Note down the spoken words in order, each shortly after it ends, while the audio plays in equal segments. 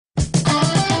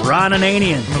Ron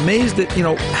Ananian. I'm amazed at,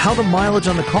 how the mileage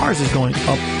on the cars is going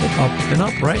up and up and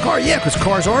up, right? Because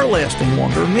cars are lasting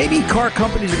longer. Maybe car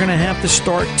companies are going to have to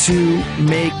start to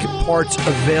make parts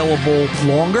available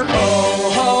longer. Ho,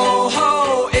 ho,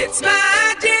 ho, it's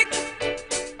magic.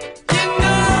 You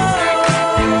know,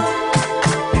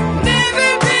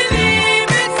 never believe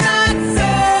it's not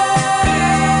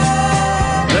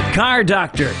so. The Car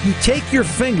Doctor. You take your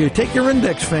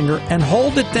index finger, and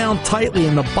hold it down tightly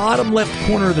in the bottom left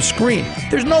corner of the screen.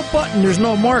 There's no button, there's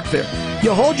no mark there.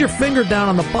 You hold your finger down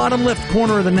on the bottom left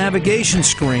corner of the navigation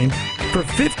screen for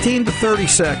 15 to 30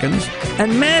 seconds,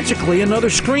 and magically another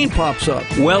screen pops up.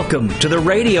 Welcome to the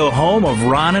radio home of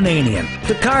Ron Ananian,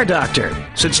 the Car Doctor.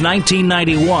 Since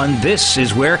 1991, this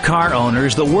is where car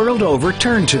owners the world over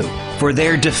turn to for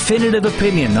their definitive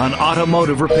opinion on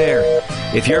automotive repair.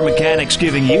 If your mechanic's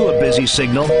giving you a busy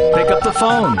signal, pick up the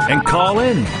phone and call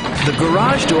in. The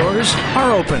garage doors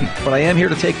are open. But I am here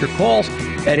to take your calls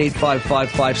at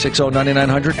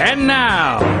 855-560-9900. And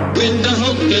now, When the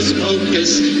hocus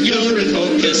pocus, you're in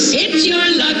focus. It's your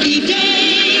lucky day.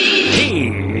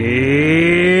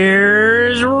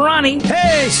 here's Ronnie.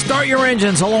 Hey, start your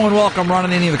engines. Hello and welcome. Ron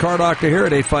Ananian, the Car Doctor, here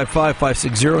at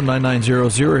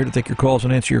 855-560-9900. Here to take your calls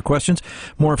and answer your questions.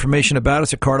 More information about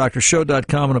us at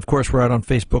cardoctorshow.com. And, of course, we're out on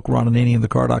Facebook, Ron Ananian, the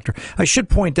Car Doctor. I should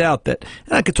point out that,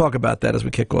 and I could talk about that as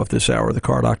we kick off this hour of the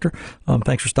Car Doctor.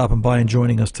 Thanks for stopping by and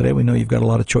joining us today. We know you've got a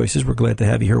lot of choices. We're glad to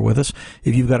have you here with us.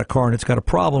 If you've got a car and it's got a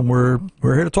problem, we're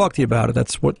here to talk to you about it.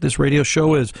 That's what this radio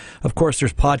show is. Of course,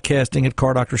 there's podcasting at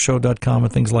cardoctorshow.com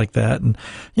and things like that. And,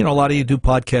 a lot of you do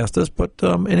podcast us, but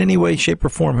in any way, shape, or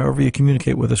form, however you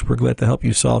communicate with us, we're glad to help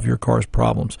you solve your car's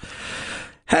problems.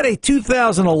 Had a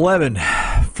 2011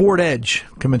 Ford Edge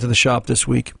come into the shop this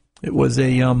week. It was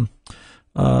came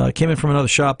in from another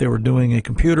shop. They were doing a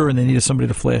computer, and they needed somebody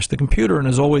to flash the computer. And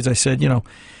as always, I said,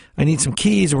 I need some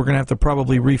keys, and we're going to have to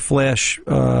probably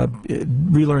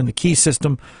relearn the key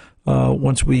system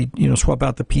once we, swap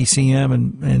out the PCM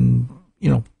and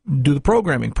do the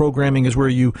programming. Programming is where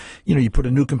you put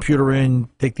a new computer in,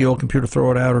 take the old computer,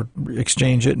 throw it out, or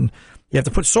exchange it, and you have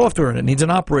to put software in it. It needs an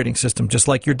operating system, just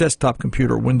like your desktop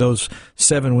computer, Windows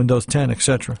 7, Windows 10,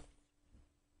 etc.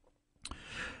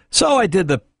 So I did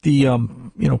the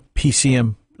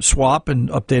PCM swap and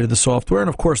updated the software, and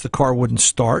of course the car wouldn't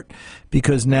start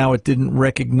because now it didn't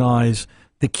recognize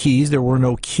the keys. There were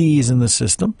no keys in the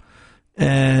system.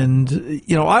 And,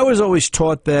 I was always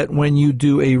taught that when you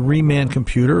do a reman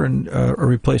computer and a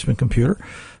replacement computer,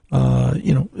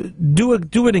 do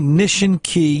an ignition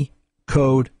key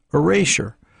code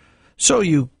erasure. So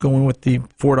you go in with the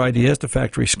Ford IDS, the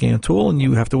factory scan tool, and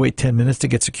you have to wait 10 minutes to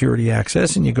get security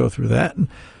access, and you go through that. And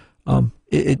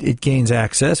it gains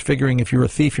access, figuring if you're a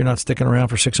thief, you're not sticking around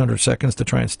for 600 seconds to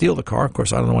try and steal the car. Of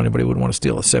course, I don't know anybody would want to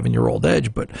steal a 7-year-old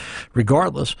Edge, but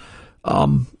regardless,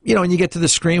 and you get to the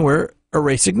screen where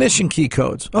erase ignition key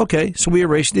codes. Okay, so we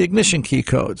erased the ignition key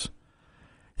codes.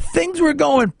 Things were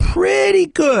going pretty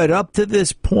good up to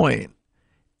this point.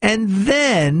 And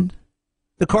then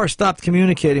the car stopped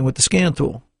communicating with the scan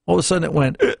tool. All of a sudden it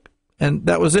went, and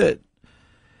that was it.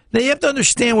 Now you have to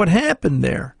understand what happened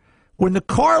there. When the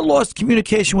car lost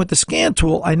communication with the scan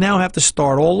tool, I now have to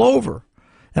start all over.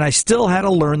 And I still had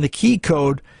to learn the key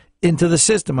code into the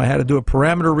system. I had to do a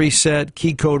parameter reset,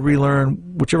 key code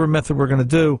relearn, whichever method we're going to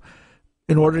do,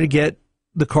 in order to get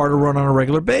the car to run on a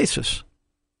regular basis.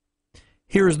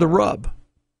 Here's the rub,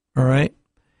 all right?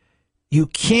 You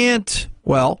can't,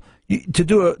 to do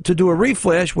a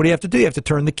reflash, what do you have to do? You have to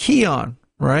turn the key on,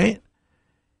 right?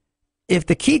 If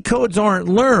the key codes aren't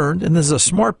learned, and this is a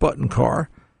smart button car,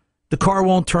 the car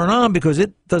won't turn on because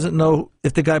it doesn't know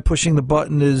if the guy pushing the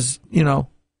button is,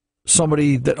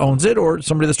 somebody that owns it or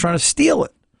somebody that's trying to steal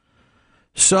it.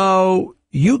 So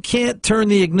you can't turn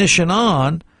the ignition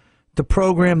on to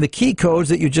program the key codes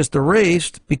that you just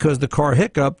erased because the car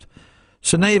hiccuped.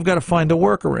 So now you've got to find a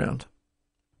workaround.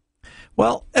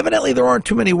 Well, evidently there aren't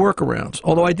too many workarounds,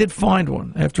 although I did find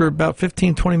one. After about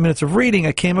 15, 20 minutes of reading,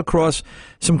 I came across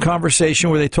some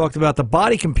conversation where they talked about the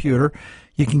body computer.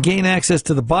 You can gain access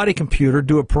to the body computer,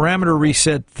 do a parameter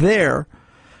reset there,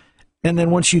 and then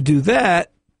once you do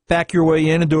that, back your way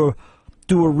in and do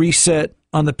a reset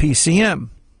on the PCM.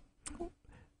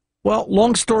 Well,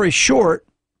 long story short,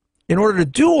 in order to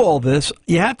do all this,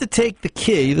 you have to take the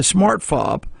key, the smart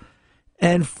fob,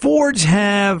 and Fords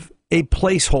have a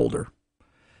placeholder.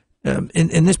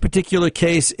 In this particular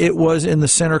case, it was in the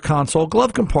center console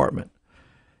glove compartment.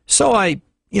 So and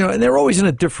they're always in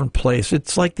a different place.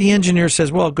 It's like the engineer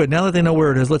says, well, good, now that they know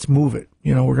where it is, let's move it.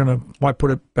 Why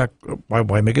put it back?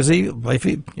 Why make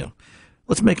it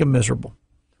let's make it miserable.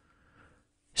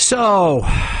 So,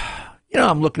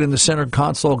 I'm looking in the center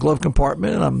console glove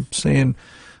compartment, and I'm saying,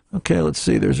 okay, let's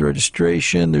see, there's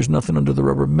registration, there's nothing under the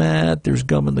rubber mat, there's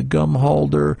gum in the gum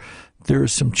holder,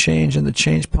 there's some change in the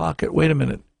change pocket. Wait a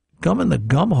minute, gum in the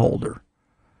gum holder?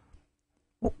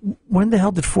 When the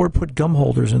hell did Ford put gum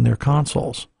holders in their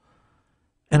consoles?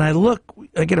 And I look,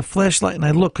 I get a flashlight and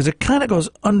I look, because it kind of goes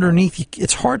underneath.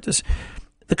 It's hard to.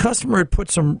 The customer had put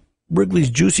some Wrigley's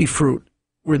Juicy Fruit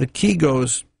where the key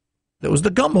goes. That was the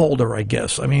gum holder, I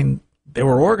guess. I mean, they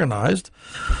were organized.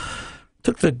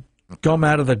 Took the gum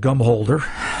out of the gum holder,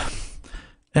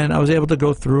 and I was able to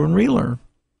go through and relearn.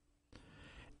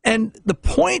 And the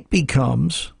point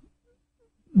becomes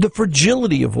the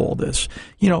fragility of all this.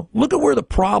 Look at where the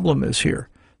problem is here.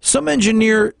 Some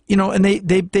engineer, and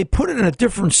they put it in a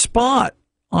different spot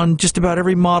on just about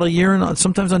every model year and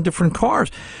sometimes on different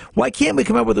cars. Why can't we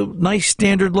come up with a nice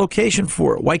standard location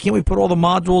for it? Why can't we put all the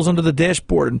modules under the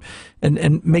dashboard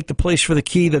and make the place for the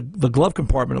key, the glove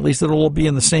compartment? At least it'll all be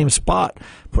in the same spot.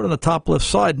 Put it on the top left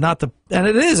side, and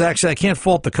it is actually, I can't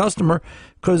fault the customer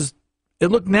because it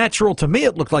looked natural to me.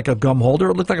 It looked like a gum holder.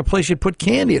 It looked like a place you'd put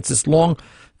candy. It's this long,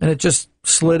 and it just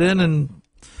slid in. And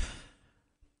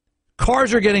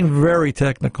cars are getting very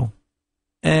technical,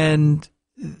 and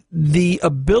the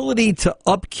ability to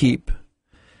upkeep,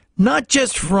 not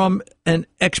just from an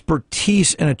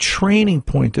expertise and a training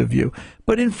point of view,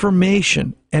 but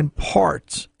information and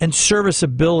parts and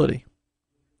serviceability.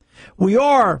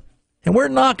 We're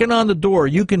knocking on the door.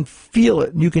 You can feel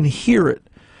it. You can hear it.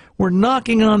 We're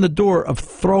knocking on the door of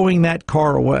throwing that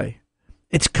car away.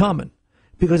 It's coming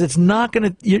because you're not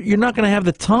going to have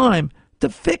the time to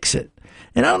fix it.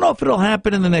 And I don't know if it'll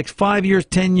happen in the next 5 years,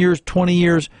 10 years, 20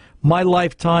 years, my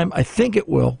lifetime. I think it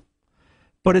will.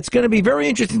 But it's going to be very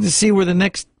interesting to see where the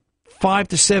next 5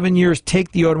 to 7 years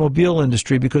take the automobile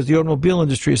industry, because the automobile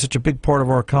industry is such a big part of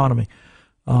our economy.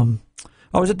 I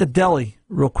was at the deli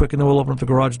real quick, and then we'll open up the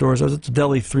garage doors. I was at the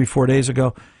deli 3-4 days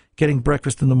ago getting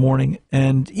breakfast in the morning.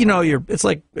 And, it's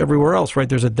like everywhere else, right?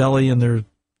 There's a deli, and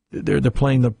they're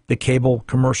playing the cable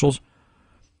commercials.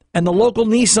 And the local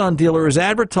Nissan dealer is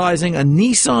advertising a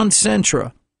Nissan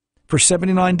Sentra for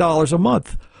 $79 a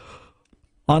month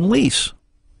on lease.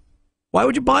 Why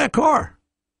would you buy a car?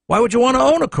 Why would you want to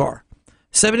own a car?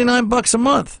 $79 a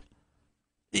month.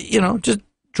 Just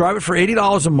drive it for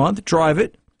 $80 a month, drive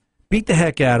it, beat the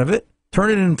heck out of it, turn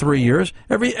it in 3 years.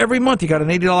 Every month you got an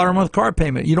 $80 a month car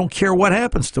payment. You don't care what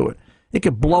happens to it. It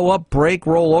could blow up, break,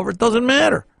 roll over. It doesn't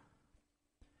matter.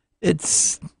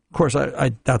 Of course, I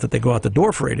doubt that they go out the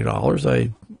door for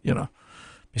 $80.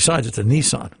 Besides, it's a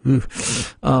Nissan.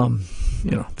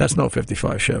 That's no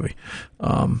 55 Chevy.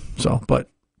 But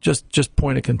just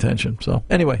point of contention. So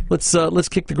anyway, let's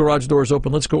kick the garage doors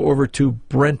open. Let's go over to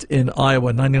Brent in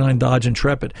Iowa, 99 Dodge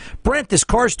Intrepid. Brent, this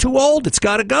car's too old. It's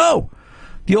got to go.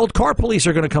 The old car police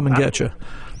are going to come and get you.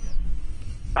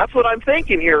 That's what I'm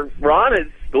thinking here, Ron. Is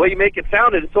the way you make it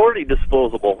sound, it's already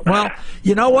disposable. Well,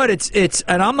 you know what? It's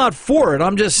and I'm not for it.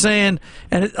 I'm just saying,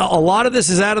 and a lot of this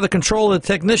is out of the control of the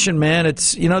technician, man.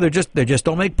 It's they just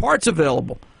don't make parts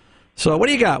available. So what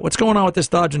do you got? What's going on with this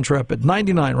Dodge Intrepid?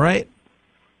 99, right?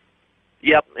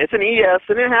 Yep, it's an ES,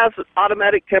 and it has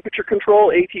automatic temperature control,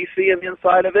 ATC, on the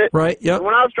inside of it. Right, yep. And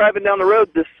when I was driving down the road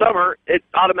this summer, it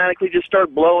automatically just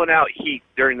started blowing out heat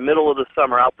during the middle of the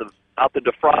summer, out the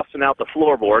defrost and out the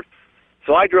floorboard.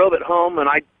 So I drove it home, and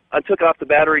I took off the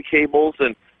battery cables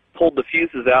and pulled the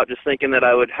fuses out, just thinking that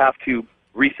I would have to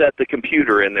reset the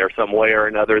computer in there some way or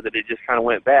another, that it just kind of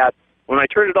went bad. When I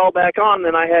turned it all back on,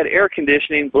 then I had air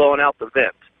conditioning blowing out the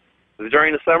vent. It was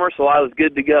during the summer, so I was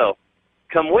good to go.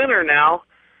 Come winter now,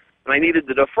 and I needed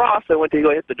the defrost, I went to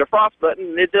go hit the defrost button,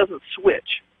 and it doesn't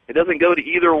switch. It doesn't go to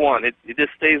either one. It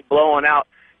just stays blowing out.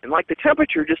 And, the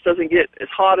temperature just doesn't get as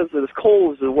hot as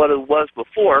cold as what it was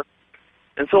before.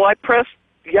 And so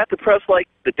you have to press,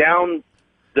 the down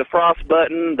defrost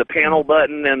button, the panel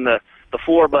button, and the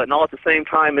floor button all at the same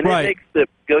time, and right. It makes it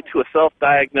go to a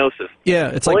self-diagnosis.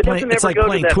 Yeah, it's like playing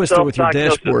Twister with your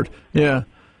dashboard. Yeah.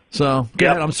 So, go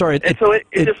ahead. I'm sorry. It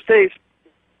just stays.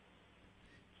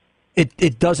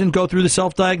 It doesn't go through the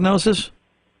self-diagnosis?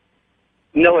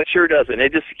 No, it sure doesn't.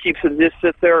 It just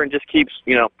sits there and just keeps,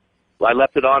 I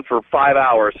left it on for 5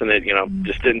 hours, and it,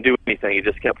 just didn't do anything. It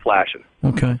just kept flashing.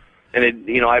 Okay.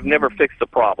 And I've never fixed the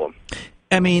problem.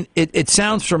 I mean, it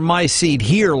sounds from my seat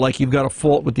here like you've got a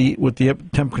fault with the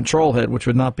temp control head, which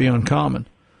would not be uncommon.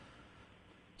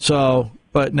 So,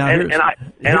 but now I looked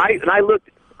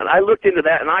into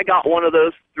that, and I got one of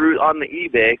those on the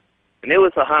eBay, and it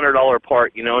was $100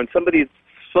 part, and somebody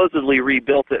supposedly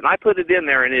rebuilt it, and I put it in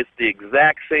there, and it's the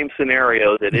exact same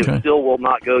scenario that it still will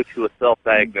not go to a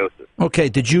self-diagnosis. Okay,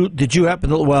 did you happen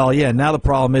to? Well, yeah. Now the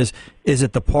problem is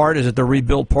it the part? Is it the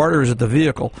rebuilt part, or is it the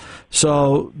vehicle?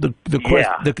 So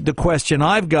the question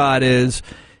I've got is,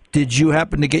 did you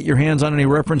happen to get your hands on any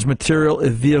reference material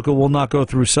if vehicle will not go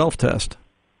through self-test?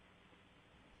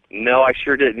 No, I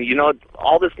sure didn't. You know,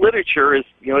 all this literature is,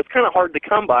 it's kind of hard to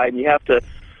come by, and you have to,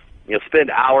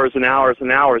 spend hours and hours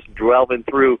and hours delving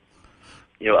through,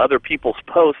 other people's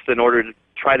posts in order to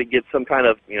try to get some kind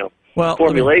of,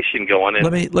 formulation going.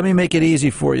 And let me make it easy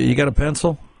for you. You got a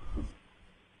pencil?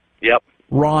 Yep.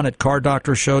 Ron at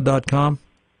cardoctorshow.com.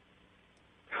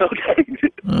 Okay.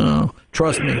 Oh,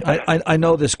 trust me, I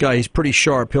know this guy. He's pretty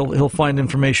sharp. He'll find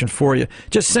information for you.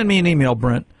 Just send me an email,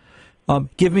 Brent.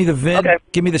 Give me the VIN. Okay.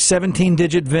 Give me the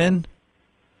 17-digit VIN,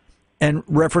 and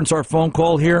reference our phone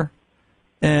call here.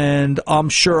 And I'm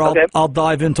sure I'll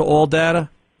dive into All Data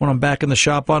when I'm back in the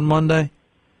shop on Monday.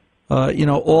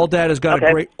 All Data's got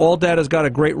a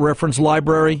great reference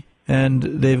library, and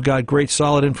they've got great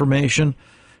solid information,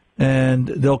 and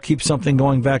they'll keep something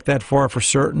going back that far for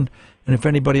certain. And if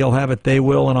anybody will have it, they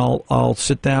will, and I'll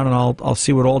sit down and I'll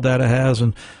see what All Data has,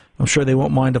 and I'm sure they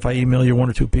won't mind if I email you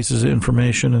one or two pieces of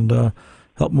information and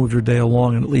help move your day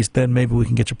along, and at least then maybe we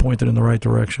can get you pointed in the right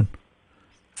direction.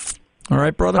 All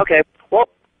right, brother? Okay. Well,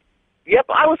 yep,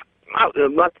 I not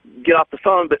to get off the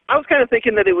phone, but I was kind of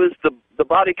thinking that it was the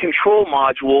body control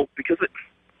module, because it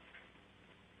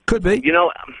could be.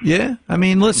 Yeah, I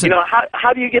mean, listen.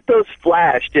 How do you get those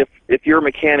flashed if your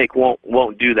mechanic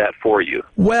won't do that for you?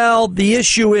 Well, the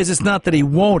issue is it's not that he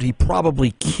won't. He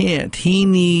probably can't. He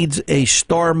needs a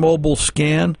Star Mobile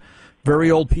scan, very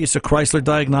old piece of Chrysler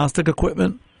diagnostic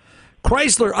equipment.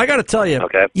 Chrysler, I got to tell you,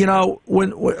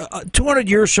 when 200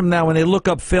 years from now, when they look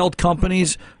up failed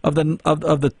companies of the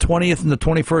 20th and the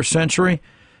 21st century,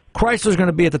 Chrysler's going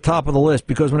to be at the top of the list,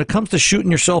 because when it comes to shooting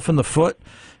yourself in the foot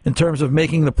in terms of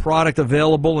making the product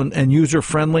available and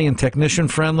user-friendly and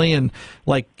technician-friendly, and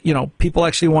people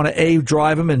actually want to A,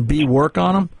 drive them, and B, work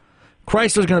on them,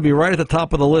 Chrysler's going to be right at the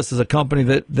top of the list as a company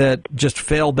that just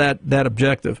failed that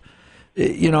objective.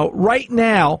 Right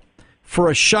now, for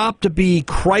a shop to be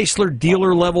Chrysler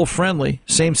dealer level friendly,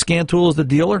 same scan tool as the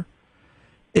dealer,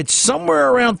 it's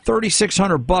somewhere around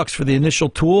 $3,600 for the initial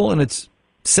tool, and it's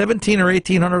 $1,700 or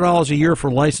 $1,800 a year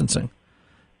for licensing.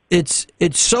 It's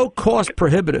so cost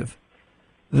prohibitive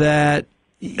that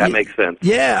makes sense.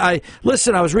 Yeah, I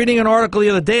was reading an article the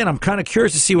other day, and I'm kind of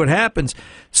curious to see what happens.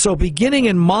 So beginning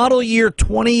in model year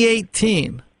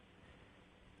 2018,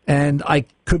 and I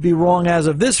could be wrong as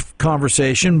of this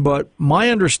conversation, but my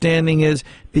understanding is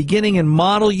beginning in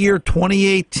model year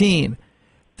 2018,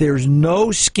 there's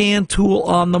no scan tool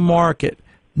on the market.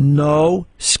 No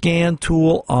scan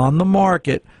tool on the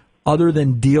market other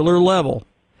than dealer level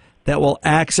that will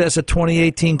access a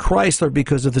 2018 Chrysler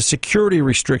because of the security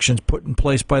restrictions put in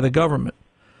place by the government.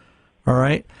 All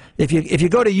right? If you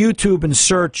go to YouTube and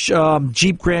search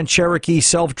Jeep Grand Cherokee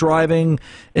self-driving,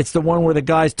 it's the one where the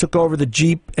guys took over the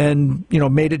Jeep and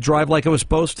made it drive like it was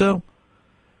supposed to.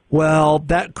 Well,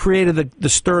 that created the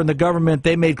stir in the government.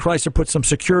 They made Chrysler put some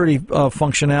security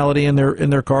functionality in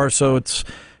their car, so it's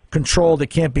controlled. It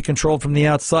can't be controlled from the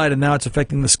outside, and now it's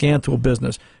affecting the scan tool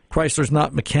business. Chrysler's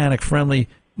not mechanic friendly,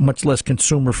 much less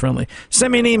consumer friendly.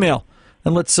 Send me an email,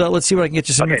 and let's see what I can get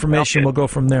you some information. We'll go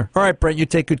from there. All right, Brent, you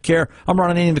take good care. I'm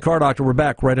Ron Ananian, the Car Doctor. We're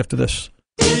back right after this.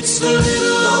 It's the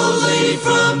little old lady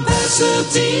from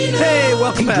Pasadena. Hey,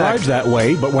 welcome back. He drives that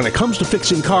way, but when it comes to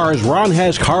fixing cars, Ron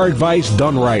has car advice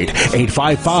done right.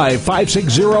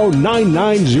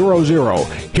 855-560-9900.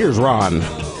 Here's Ron.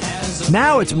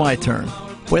 Now it's my turn.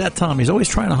 Boy, that Tom, he's always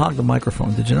trying to hog the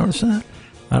microphone. Did you notice that?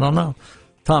 I don't know.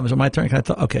 Tom, is it my turn? Can I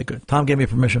talk? Okay, good. Tom gave me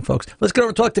permission, folks. Let's go over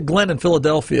and talk to Glenn in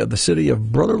Philadelphia, the city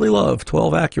of brotherly love,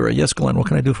 12 Acura. Yes, Glenn, what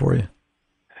can I do for you?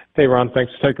 Hey, Ron,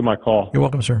 thanks for taking my call. You're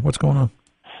welcome, sir. What's going on?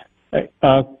 Hey,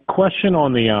 question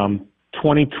on the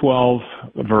 2012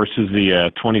 versus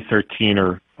the 2013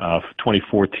 or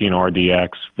 2014 RDX.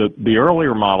 The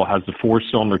earlier model has the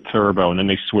 4-cylinder turbo, and then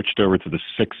they switched over to the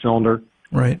 6-cylinder.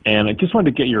 Right. And I just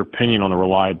wanted to get your opinion on the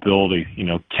reliability.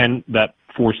 Can that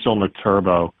 4-cylinder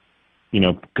turbo,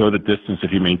 go the distance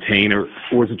if you maintain, or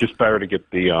is it just better to get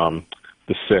the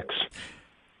 6?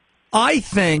 I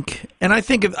think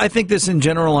this in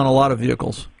general on a lot of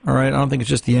vehicles. All right, I don't think it's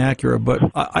just the Acura, but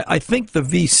I think the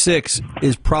V6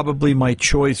 is probably my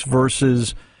choice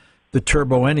versus the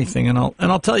turbo anything, and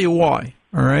I'll tell you why.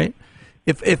 All right,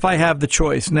 if I have the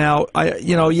choice now,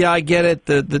 I get it.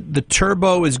 The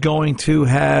turbo is going to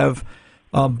have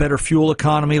better fuel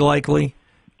economy likely,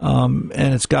 and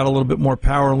it's got a little bit more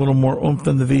power, a little more oomph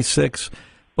than the V6.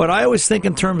 But I always think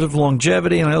in terms of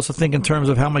longevity, and I also think in terms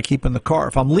of how am I keeping the car.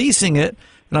 If I'm leasing it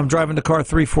and I'm driving the car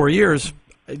 3-4 years,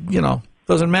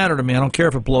 doesn't matter to me. I don't care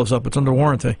if it blows up. It's under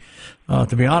warranty,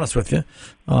 to be honest with you.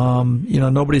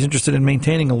 Nobody's interested in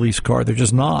maintaining a lease car. They're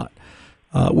just not,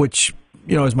 which,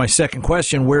 is my second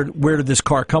question. Where did this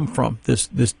car come from? This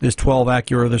 12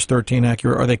 Acura, this 13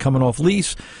 Acura, are they coming off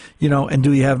lease? And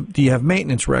do you have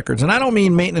maintenance records? And I don't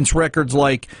mean maintenance records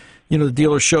like, the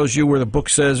dealer shows you where the book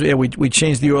says, yeah, we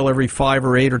change the oil every 5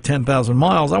 or 8 or 10,000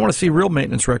 miles. I want to see real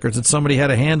maintenance records, that somebody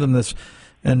had a hand in this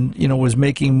and, was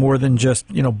making more than just,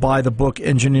 by the book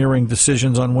engineering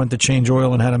decisions on when to change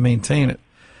oil and how to maintain it.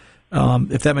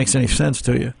 If that makes any sense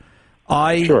to you.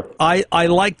 Sure. I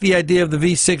like the idea of the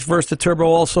V6 versus the turbo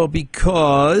also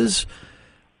because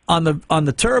on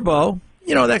the turbo,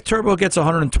 that turbo gets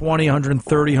 120,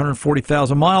 130,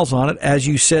 140,000 miles on it. As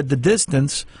you said, the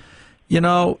distance,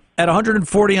 at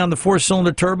 140 on the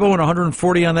 4-cylinder turbo and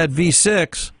 140 on that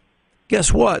V6,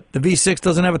 guess what? The V6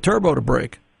 doesn't have a turbo to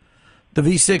brake. The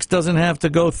V6 doesn't have to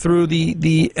go through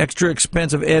the extra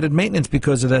expense of added maintenance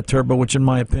because of that turbo, which in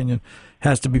my opinion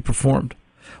has to be performed.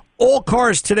 All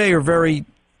cars today are very,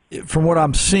 from what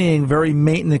I'm seeing, very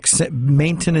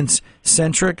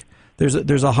maintenance-centric.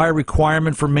 There's a high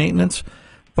requirement for maintenance,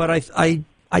 but I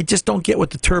just don't get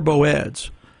what the turbo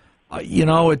adds.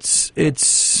 It's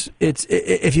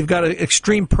if you've got an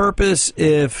extreme purpose,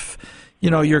 if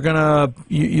you're gonna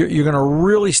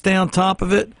really stay on top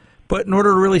of it. But in order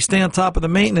to really stay on top of the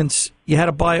maintenance, you had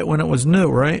to buy it when it was new,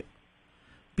 right?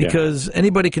 Because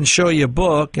anybody can show you a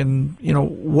book and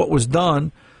what was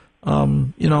done.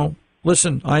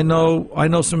 Listen, I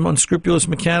know some unscrupulous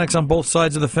mechanics on both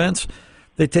sides of the fence.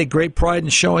 They take great pride in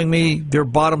showing me their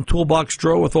bottom toolbox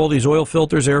drawer with all these oil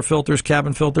filters, air filters,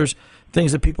 cabin filters,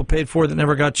 things that people paid for that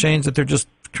never got changed that they're just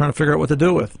trying to figure out what to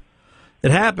do with.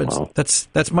 It happens. Wow.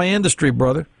 That's my industry,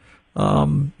 brother.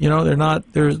 They're not.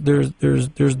 There's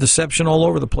deception all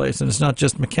over the place, and it's not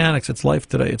just mechanics. It's life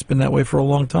today. It's been that way for a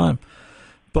long time.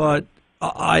 But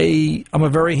I'm a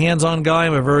very hands-on guy.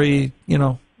 I'm a very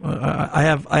I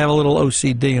have a little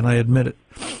OCD, and I admit it.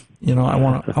 I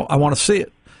want to see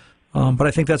it. But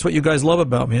I think that's what you guys love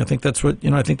about me. I think that's what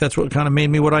kind of made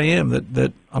me what I am.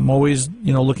 That I'm always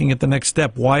looking at the next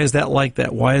step. Why is that like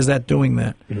that? Why is that doing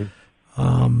that?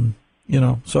 Mm-hmm.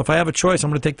 So if I have a choice, I'm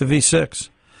going to take the V6.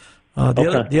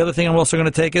 The other thing I'm also going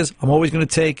to take is I'm always going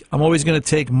to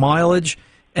take mileage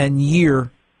and year.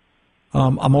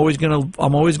 I'm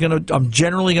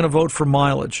generally going to vote for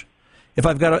mileage. If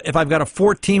I've got a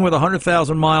 14 with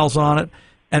 100,000 miles on it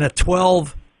and a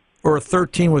 12 or a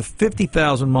 13 with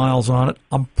 50,000 miles on it,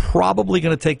 I'm probably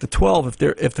going to take the 12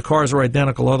 if the cars are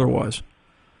identical otherwise.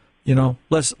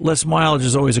 Less mileage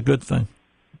is always a good thing.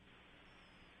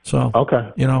 So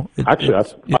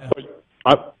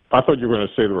I thought you were going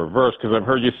to say the reverse, because I've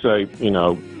heard you say,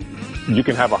 you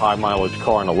can have a high mileage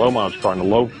car and a low mileage car, and a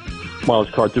low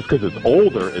mileage car, just because it's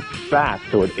older, it's fat,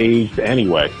 so it aged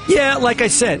anyway. Yeah, like I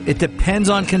said, it depends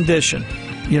on condition.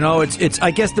 It's.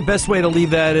 I guess the best way to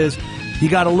leave that is you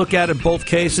got to look at it both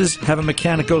cases, have a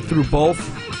mechanic go through both,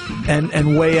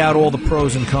 and weigh out all the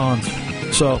pros and cons.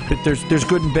 So there's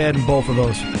good and bad in both of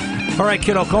those. All right,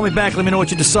 kiddo, call me back. Let me know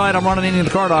what you decide. I'm Ron Ananian, the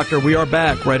Car Doctor. We are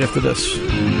back right after this.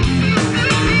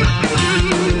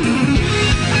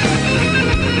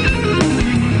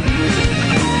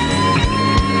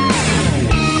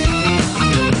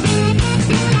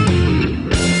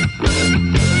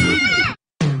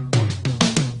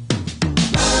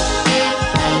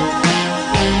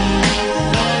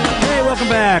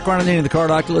 Ron Ananian, the Car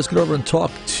Doctor. Let's get over and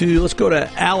let's go to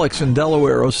Alex in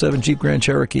Delaware, 07 Jeep Grand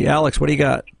Cherokee. Alex, what do you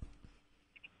got?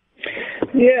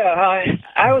 Yeah, hi.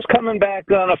 I was coming back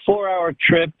on a 4-hour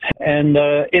trip, and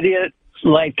idiot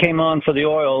light came on for the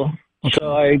oil.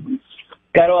 So I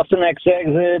got off the next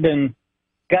exit and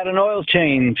got an oil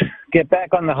change. Get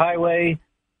back on the highway,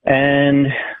 and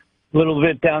a little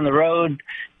bit down the road,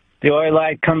 the oil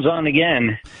light comes on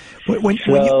again.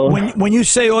 When you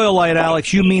say oil light,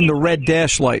 Alex, you mean the red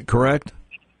dash light, correct?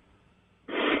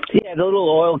 Yeah, the little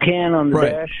oil can on the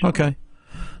dash.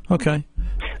 Okay.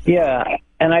 Yeah,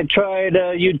 and I tried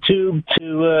YouTube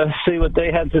to see what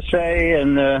they had to say,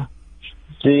 and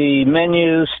the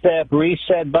menu step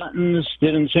reset buttons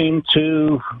didn't seem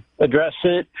to address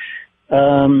it.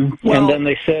 And then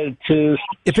they said to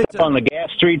step on the gas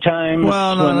 3 times.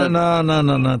 Well,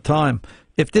 no, time.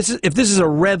 If this is a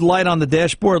red light on the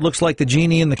dashboard, it looks like the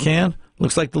genie in the can.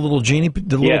 Looks like the little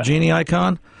genie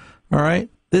icon. All right.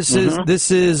 This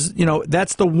is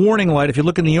that's the warning light. If you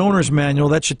look in the owner's manual,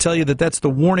 that should tell you that that's the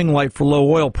warning light for low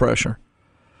oil pressure.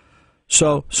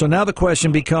 So now the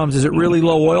question becomes: is it really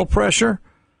low oil pressure,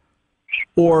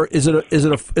 or is it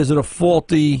a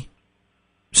faulty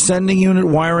sending unit,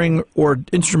 wiring, or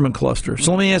instrument cluster?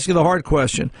 So let me ask you the hard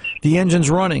question. The engine's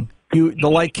running. The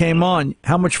light came on.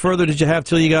 How much further did you have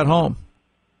till you got home?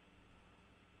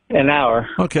 An hour.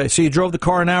 Okay, so you drove the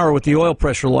car an hour with the oil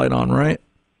pressure light on, right?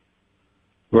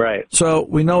 Right. So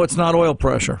we know it's not oil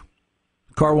pressure.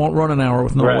 The car won't run an hour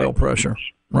with no oil pressure,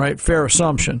 right? Fair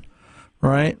assumption,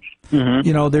 right? Mm-hmm.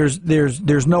 You know,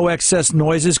 there's no excess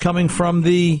noises coming from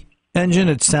the engine.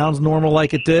 It sounds normal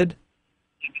like it did.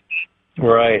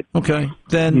 Right. Okay.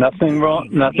 Then nothing wrong.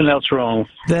 Nothing else wrong.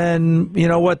 Then you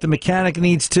know what the mechanic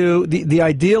needs to the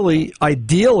ideally,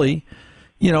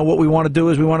 you know what we want to do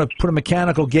is we want to put a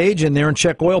mechanical gauge in there and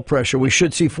check oil pressure. We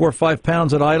should see 4 or 5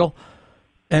 pounds at idle,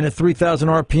 and at 3,000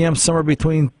 RPM, somewhere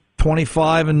between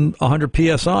 25 and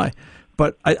 100 psi.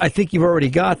 But I think you've already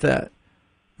got that.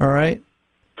 All right.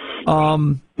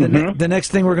 The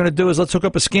next thing we're going to do is let's hook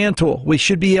up a scan tool. We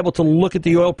should be able to look at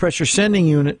the oil pressure sending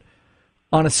unit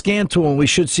on a scan tool, and we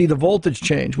should see the voltage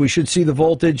change. We should see the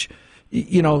voltage,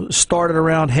 you know, start at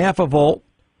around half a volt.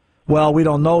 Well, we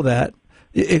don't know that.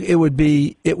 It's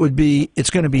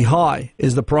going to be high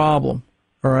is the problem.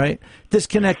 All right.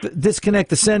 Disconnect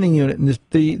the sending unit, and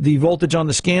the voltage on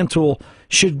the scan tool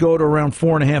should go to around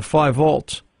 4.5, 5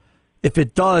 volts. If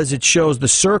it does, it shows the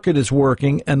circuit is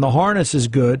working and the harness is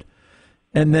good.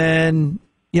 And then,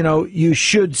 you know, you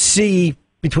should see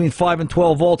between 5 and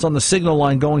 12 volts on the signal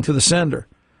line going to the sender,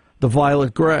 the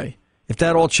violet gray. If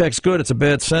that all checks good, it's a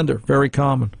bad sender. Very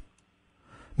common.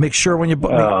 Make sure when you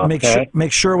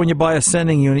make sure when you buy a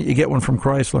sending unit, you get one from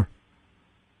Chrysler.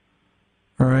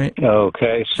 All right.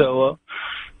 Okay. So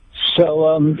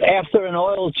after an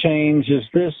oil change, is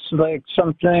this like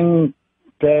something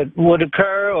that would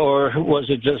occur, or was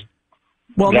it just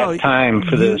time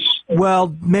for this?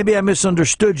 Well, maybe I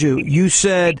misunderstood you. You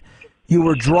said you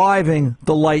were driving,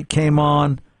 the light came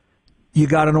on, you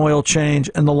got an oil change,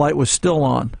 and the light was still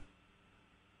on.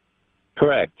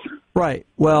 Correct. Right.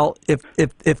 Well,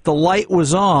 if the light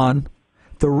was on,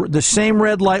 the same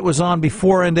red light was on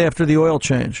before and after the oil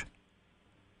change.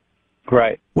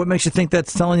 Right. What makes you think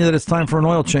that's telling you that it's time for an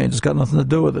oil change? It's got nothing to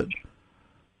do with it.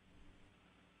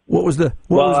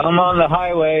 I'm on the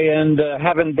highway and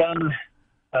haven't done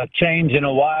a change in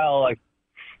a while.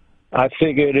 I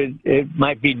figured it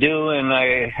might be due, and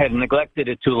I had neglected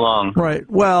it too long. Right.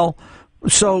 Well,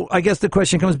 so I guess the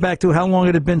question comes back to how long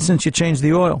it had been since you changed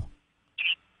the oil?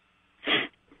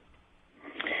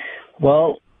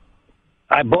 Well,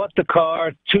 I bought the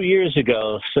car 2 years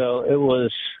ago, so it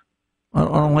was. I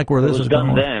don't like where this is going.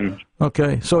 It was done then.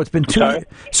 Okay, so it's been 2.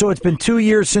 So it's been 2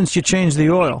 years since you changed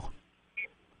the oil.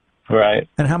 Right.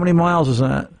 And how many miles is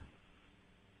that?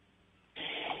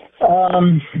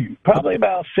 Probably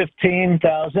about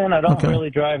 15,000. I don't really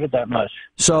drive it that much.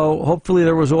 So hopefully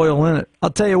there was oil in it. I'll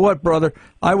tell you what, brother.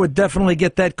 I would definitely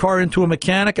get that car into a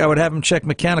mechanic. I would have him check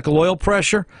mechanical oil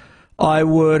pressure. I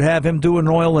would have him do an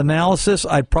oil analysis.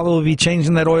 I'd probably be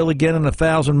changing that oil again in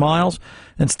 1,000 miles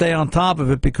and stay on top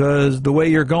of it, because the way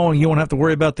you're going, you won't have to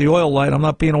worry about the oil light. I'm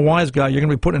not being a wise guy. You're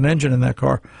going to be putting an engine in that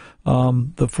car.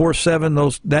 The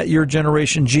 4.7, that year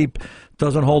generation Jeep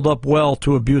doesn't hold up well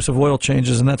to abusive oil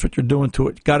changes, and that's what you're doing to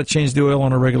it. Got to change the oil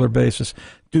on a regular basis.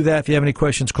 Do that. If you have any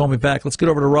questions, call me back. Let's get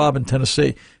over to Rob in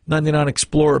Tennessee. 99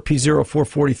 Explorer,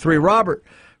 P0443. Robert,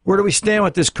 where do we stand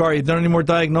with this car? You done any more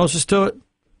diagnosis to it?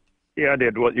 Yeah, I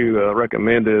did what you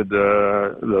recommended.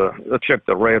 I checked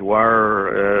the red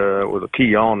wire with a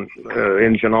key on,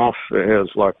 engine off. It has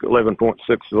like 11.6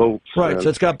 volts. Right, so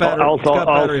it's got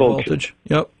battery voltage.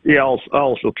 Yep. Yeah, I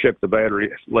also checked the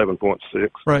battery, 11.6.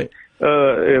 Right.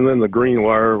 And then the green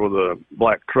wire with a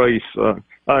black trace. I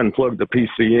unplugged the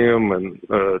PCM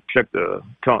and checked the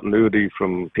continuity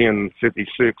from pin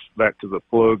 56 back to the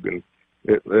plug, and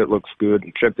it looks good.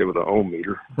 And checked it with an ohm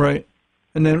meter. Right.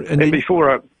 And then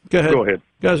before go ahead.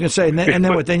 I was going to say, and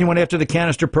then what? Then you went after the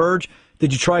canister purge.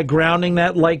 Did you try grounding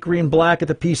that light green black at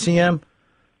the PCM?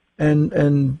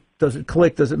 And does it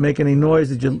click? Does it make any noise?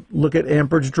 Did you look at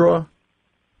amperage draw?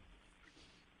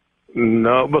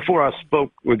 No. Before I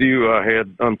spoke with you, I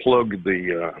had unplugged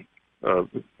the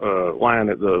line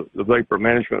at the vapor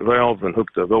management valve and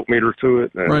hooked the voltmeter to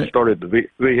it and started the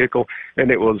vehicle,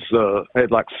 and it was had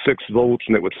like 6 volts,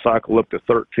 and it would cycle up to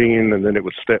 13, and then it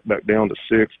would step back down to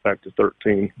 6, back to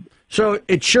 13. So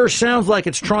it sure sounds like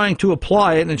it's trying to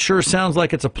apply it, and it sure sounds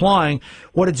like it's applying.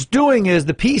 What it's doing is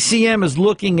the PCM is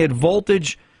looking at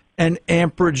voltage and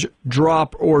amperage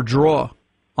drop or draw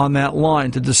on that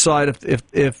line to decide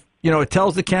if you know, it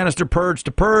tells the canister purge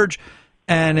to purge,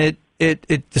 and it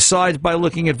decides by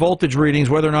looking at voltage readings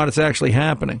whether or not it's actually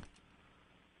happening.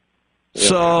 Yeah.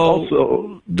 So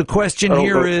also, the question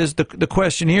here is it the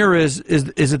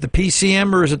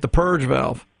PCM or is it the purge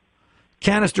valve?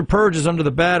 Canister purge is under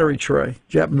the battery tray. Did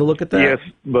you happen to look at that? Yes,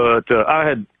 but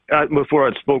before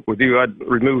I spoke with you, I'd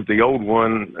removed the old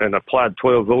one and applied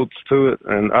 12 volts to it,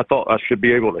 and I thought I should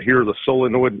be able to hear the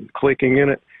solenoid clicking in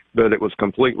it, but it was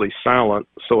completely silent,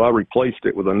 so I replaced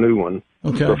it with a new one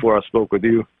before I spoke with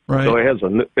you. Right. So it has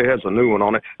a new one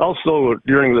on it. Also,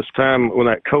 during this time when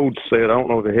that code said, I don't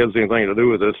know if it has anything to do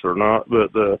with this or not, but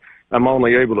I'm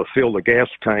only able to fill the gas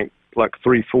tank like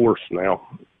 3/4 now.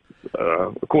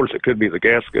 Of course, it could be the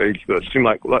gas gauge, but it seemed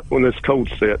like when this code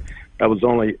set, it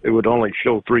would only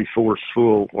show 3/4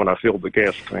 full when I filled the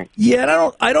gas tank.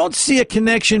 Yeah, I don't see a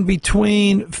connection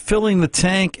between filling the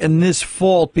tank and this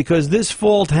fault, because this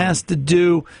fault has to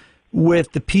do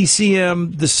with the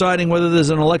PCM deciding whether there's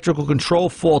an electrical control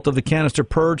fault of the canister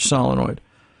purge solenoid.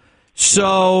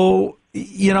 So,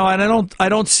 and I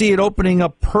don't see it opening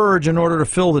up purge in order to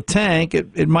fill the tank.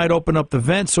 It might open up the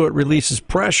vent so it releases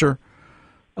pressure.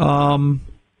 Well,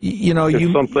 I was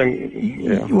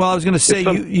going to say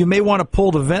you may want to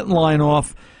pull the vent line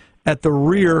off at the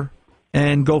rear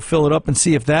and go fill it up and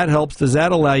see if that helps. Does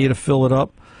that allow you to fill it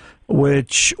up?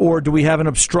 Or do we have an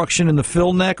obstruction in the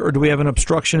fill neck, or do we have an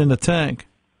obstruction in the tank?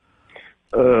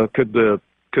 Could the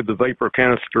vapor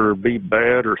canister be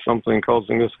bad or something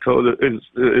causing this code? It's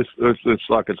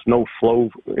like it's no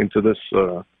flow into this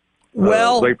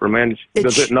vapor management.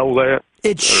 Does it know that?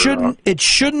 It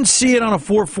shouldn't see it on a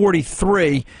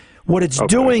 443. What it's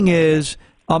doing is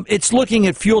it's looking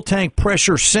at fuel tank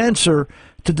pressure sensor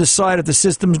to decide if the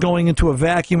system's going into a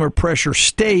vacuum or pressure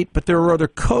state, but there are other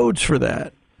codes for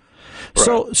that.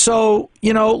 Right. So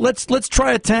let's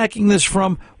try attacking this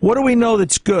from what do we know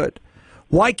that's good?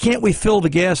 Why can't we fill the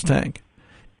gas tank?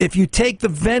 If you take the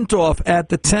vent off at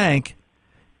the tank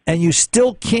and you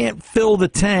still can't fill the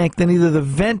tank, then either the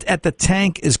vent at the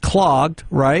tank is clogged,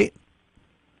 right?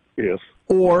 Yes.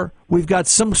 Or we've got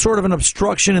some sort of an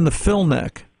obstruction in the fill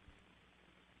neck.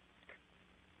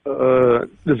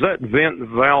 Does that vent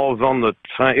valve on the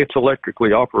tank? It's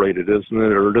electrically operated, isn't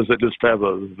it, or does it just have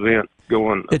a vent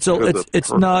going? It's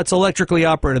electrically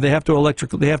operated. They have to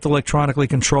electronically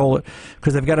control it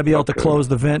because they've got to be able to close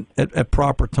the vent at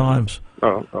proper times.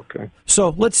 Oh, okay.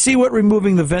 So let's see what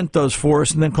removing the vent does for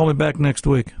us, and then call me back next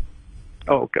week.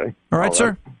 Oh, okay. All right,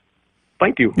 sir.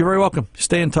 Thank you. You're very welcome.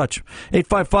 Stay in touch.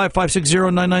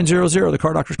 855-560-9900. The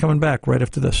Car Doctor's coming back right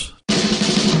after this.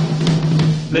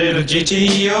 Little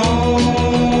GTO,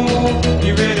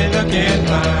 you really looking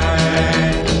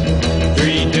fine.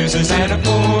 3 deuces and a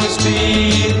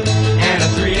 4-speed and a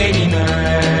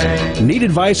 389. Need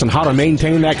advice on how to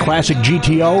maintain that classic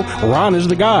GTO? Ron is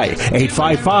the guy.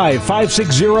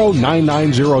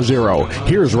 855-560-9900.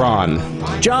 Here's Ron.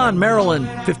 John, Maryland,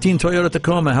 15 Toyota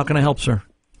Tacoma. How can I help, sir?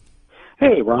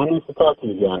 Hey, Ron. Nice to talk to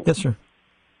you again. Yes, sir.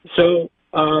 So,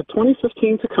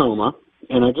 2015 Tacoma.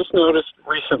 And I just noticed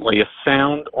recently a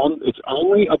sound it's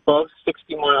only above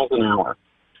 60 miles an hour,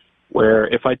 where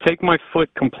if I take my foot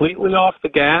completely off the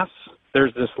gas,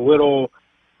 there's this little,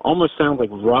 almost sounds like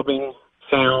rubbing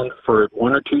sound for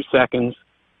 1 or 2 seconds.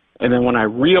 And then when I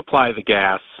reapply the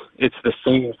gas, it's the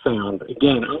same sound.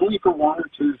 Again, only for 1 or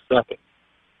 2 seconds.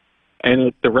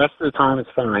 And the rest of the time it's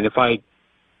fine. If I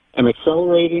am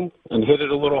accelerating and hit it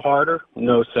a little harder,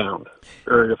 no sound.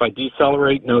 Or if I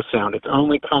decelerate, no sound. It's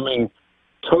only coming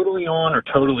totally on or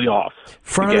totally off.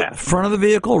 Front of the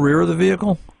vehicle, rear of the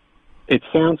vehicle? It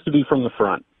sounds to be from the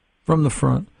front. From the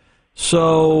front.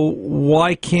 So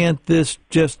why can't this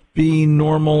just be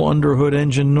normal underhood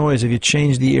engine noise? Have you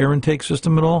changed the air intake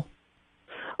system at all?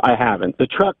 I haven't. The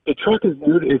truck is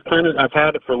new. It's I've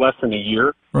had it for less than a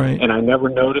year, right? And I never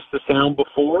noticed the sound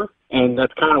before, and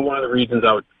that's kind of one of the reasons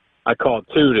I called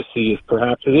too, to see if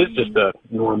perhaps it is just a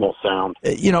normal sound.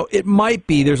 It might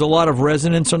be. There's a lot of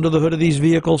resonance under the hood of these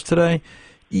vehicles today.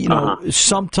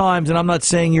 Sometimes, and I'm not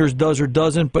saying yours does or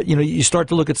doesn't, but you start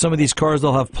to look at some of these cars,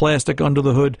 they'll have plastic under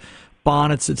the hood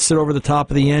bonnets that sit over the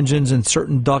top of the engines and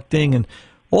certain ducting, and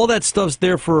all that stuff's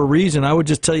there for a reason. I would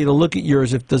just tell you to look at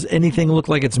yours. Does anything look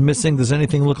like it's missing? Does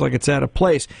anything look like it's out of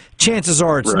place? Chances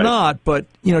are it's not, but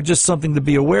just something to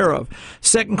be aware of.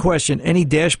 Second question, any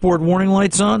dashboard warning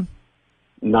lights on?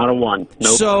 Not a one.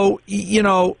 Nope. So,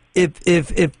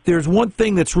 if there's one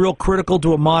thing that's real critical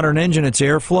to a modern engine, it's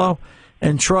airflow.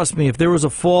 And trust me, if there was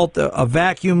a fault, a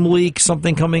vacuum leak,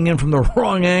 something coming in from the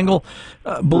wrong angle,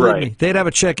 believe me, they'd have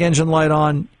a check engine light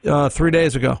on 3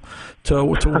 days ago to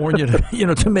warn you,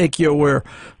 to make you aware.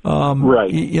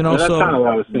 Right. That's so kind of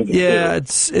what I was thinking. Yeah,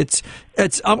 too. it's.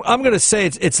 I'm going to say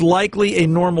it's likely a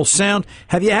normal sound.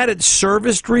 Have you had it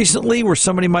serviced recently, where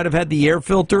somebody might have had the air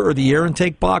filter or the air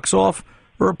intake box off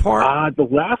or apart? The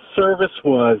last service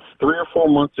was 3 or 4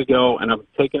 months ago, and I'm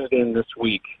taking it in this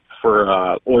week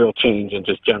for oil change and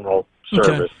just general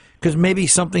service. Because maybe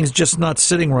something's just not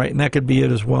sitting right, and that could be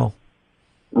it as well.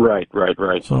 Right.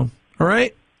 So, all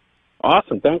right.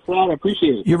 Awesome. Thanks a lot. I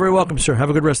appreciate it. You're very welcome, sir.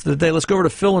 Have a good rest of the day. Let's go over to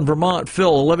Phil in Vermont.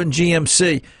 Phil, 11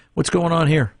 GMC. What's going on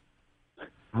here?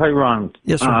 Hi, Ron.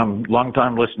 Yes, sir.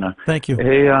 Long-time listener. Thank you.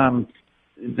 Hey,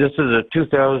 this is a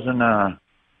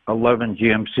 2011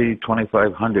 GMC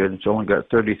 2500. It's only got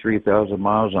 33,000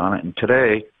 miles on it, and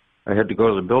today I had to go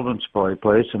to the building supply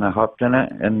place, and I hopped in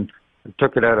it, and I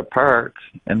took it out of park,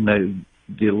 and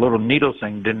the little needle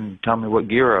thing didn't tell me what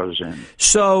gear I was in.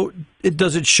 So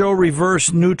does it show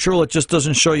reverse, neutral? It just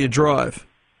doesn't show you drive?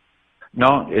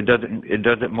 No, it doesn't. It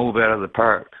doesn't move out of the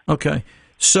park. Okay.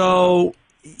 So,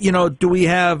 do we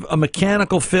have a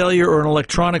mechanical failure or an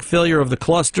electronic failure of the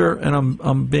cluster? And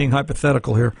I'm being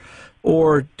hypothetical here.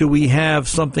 Or do we have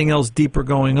something else deeper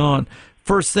going on?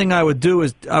 First thing I would do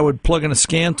is I would plug in a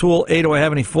scan tool. Do I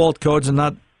have any fault codes? And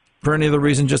not for any other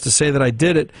reason, just to say that I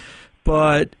did it.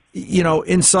 But,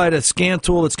 inside a scan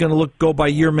tool, it's going to go by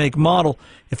year, make, model.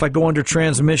 If I go under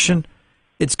transmission,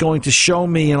 it's going to show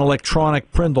me an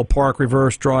electronic Prindle, park,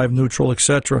 reverse, drive, neutral,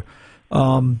 etc.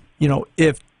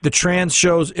 If the trans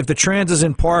is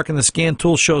in park and the scan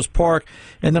tool shows park,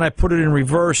 and then I put it in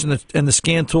reverse and the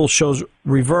scan tool shows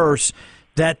reverse,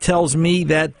 that tells me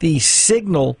that the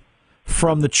signal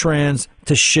from the trans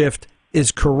to shift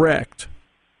is correct.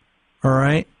 All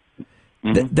right?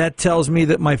 Mm-hmm. That tells me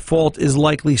that my fault is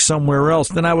likely somewhere else.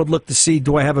 Then I would look to see,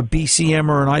 do I have a BCM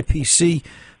or an IPC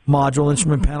module,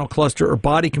 instrument panel cluster, or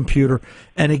body computer?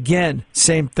 And again,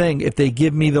 same thing. If they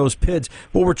give me those PIDs,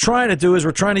 what we're trying to do is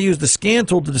we're trying to use the scan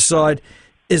tool to decide,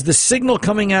 is the signal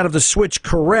coming out of the switch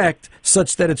correct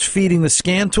such that it's feeding the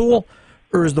scan tool,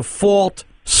 or is the fault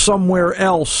somewhere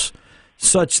else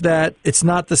such that it's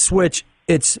not the switch,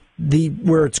 it's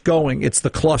where it's going, it's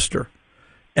the cluster.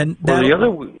 And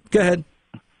go ahead.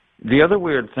 The other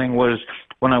weird thing was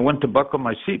when I went to buckle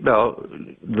my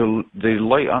seatbelt, the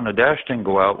light on the dash didn't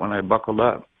go out when I buckled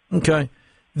up. Okay,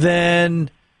 then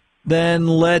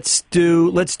let's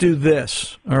do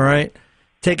this. All right,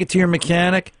 take it to your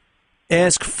mechanic.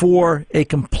 Ask for a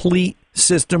complete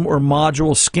system or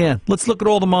module scan. Let's look at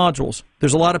all the modules.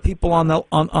 There's a lot of people on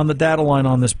the data line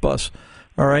on this bus.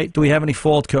 All right, do we have any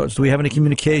fault codes? Do we have any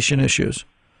communication issues?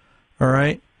 All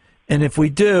right, and if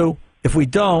we don't,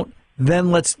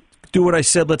 then let's do what I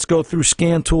said. Let's go through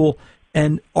scan tool,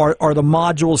 and are the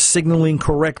modules signaling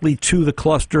correctly to the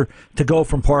cluster to go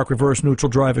from park, reverse, neutral,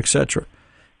 drive, etc.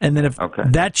 And then if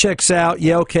that checks out,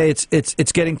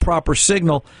 it's getting proper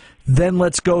signal. Then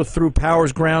let's go through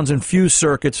powers, grounds, and fuse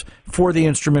circuits for the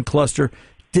instrument cluster.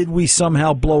 Did we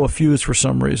somehow blow a fuse for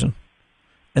some reason?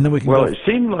 And then we can go. It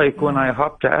seemed like when I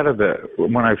hopped out of it,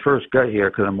 when I first got here,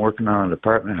 because I'm working on an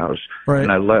apartment house, right.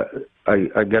 And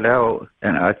I got out,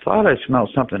 and I thought I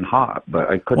smelled something hot, but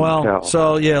I couldn't tell.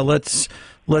 So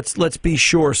let's be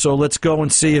sure. So let's go and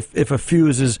see if a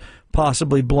fuse is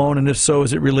possibly blown, and if so,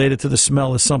 is it related to the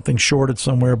smell? Is something shorted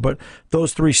somewhere? But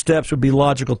those 3 steps would be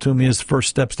logical to me as the first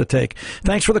steps to take.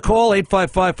 Thanks for the call,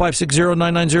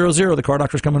 855-560-9900. The Car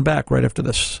Doctor's coming back right after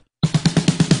this.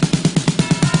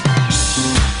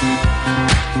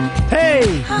 Hey,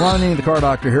 Ron Ananian, the Car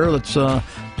Doctor here. Let's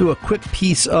do a quick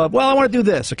piece of, I want to do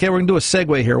this. Okay, we're going to do a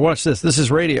segue here. Watch this. This is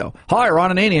radio. Hi,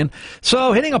 Ron Ananian.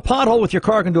 So hitting a pothole with your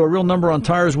car can do a real number on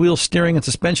tires, wheels, steering, and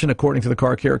suspension, according to the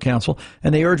Car Care Council.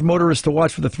 And they urge motorists to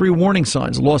watch for the 3 warning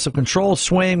signs: loss of control,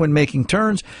 swaying when making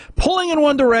turns, pulling in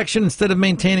one direction instead of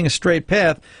maintaining a straight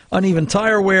path, uneven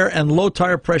tire wear, and low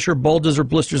tire pressure, bulges, or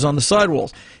blisters on the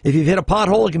sidewalls. If you've hit a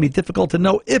pothole, it can be difficult to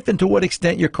know if and to what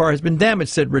extent your car has been damaged,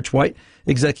 said Rich White,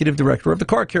 Executive Director of the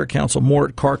Car Care Council. More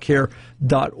at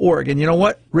carcare.org. And you know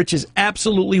what? Rich is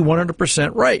absolutely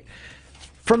 100% right.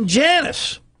 From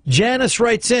Janice. Janice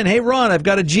writes in, hey, Ron, I've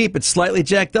got a Jeep. It's slightly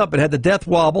jacked up. It had the death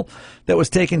wobble that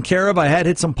was taken care of. I had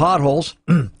hit some potholes.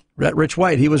 Rich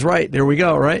White, he was right. There we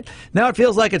go, right? Now it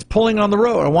feels like it's pulling on the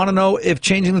road. I want to know if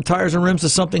changing the tires and rims to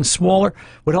something smaller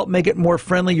would help make it more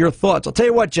friendly. Your thoughts? I'll tell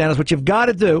you what, Janice, what you've got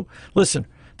to do, listen,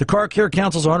 the Car Care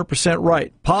Council is 100%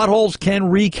 right. Potholes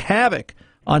can wreak havoc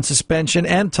on suspension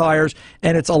and tires,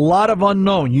 and it's a lot of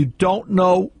unknown. You don't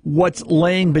know what's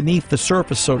laying beneath the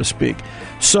surface, so to speak.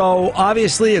 So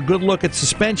obviously a good look at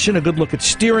suspension, a good look at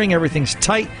steering. Everything's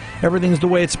tight. Everything's the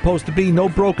way it's supposed to be. No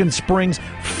broken springs,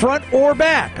 front or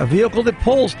back. A vehicle that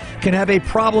pulls can have a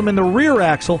problem in the rear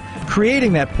axle,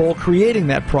 creating that pull, creating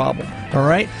that problem. All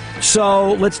right?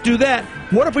 So let's do that.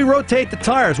 What if we rotate the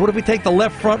tires? What if we take the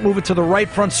left front, move it to the right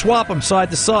front, swap them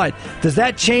side to side? Does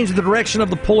that change the direction of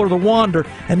the pull or the wander?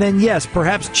 And then, yes,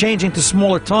 perhaps changing to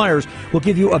smaller tires will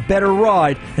give you a better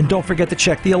ride. And don't forget to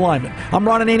check the alignment. I'm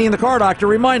Ron Ananian, the Car Doctor,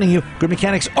 reminding you, good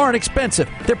mechanics aren't expensive.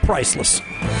 They're priceless.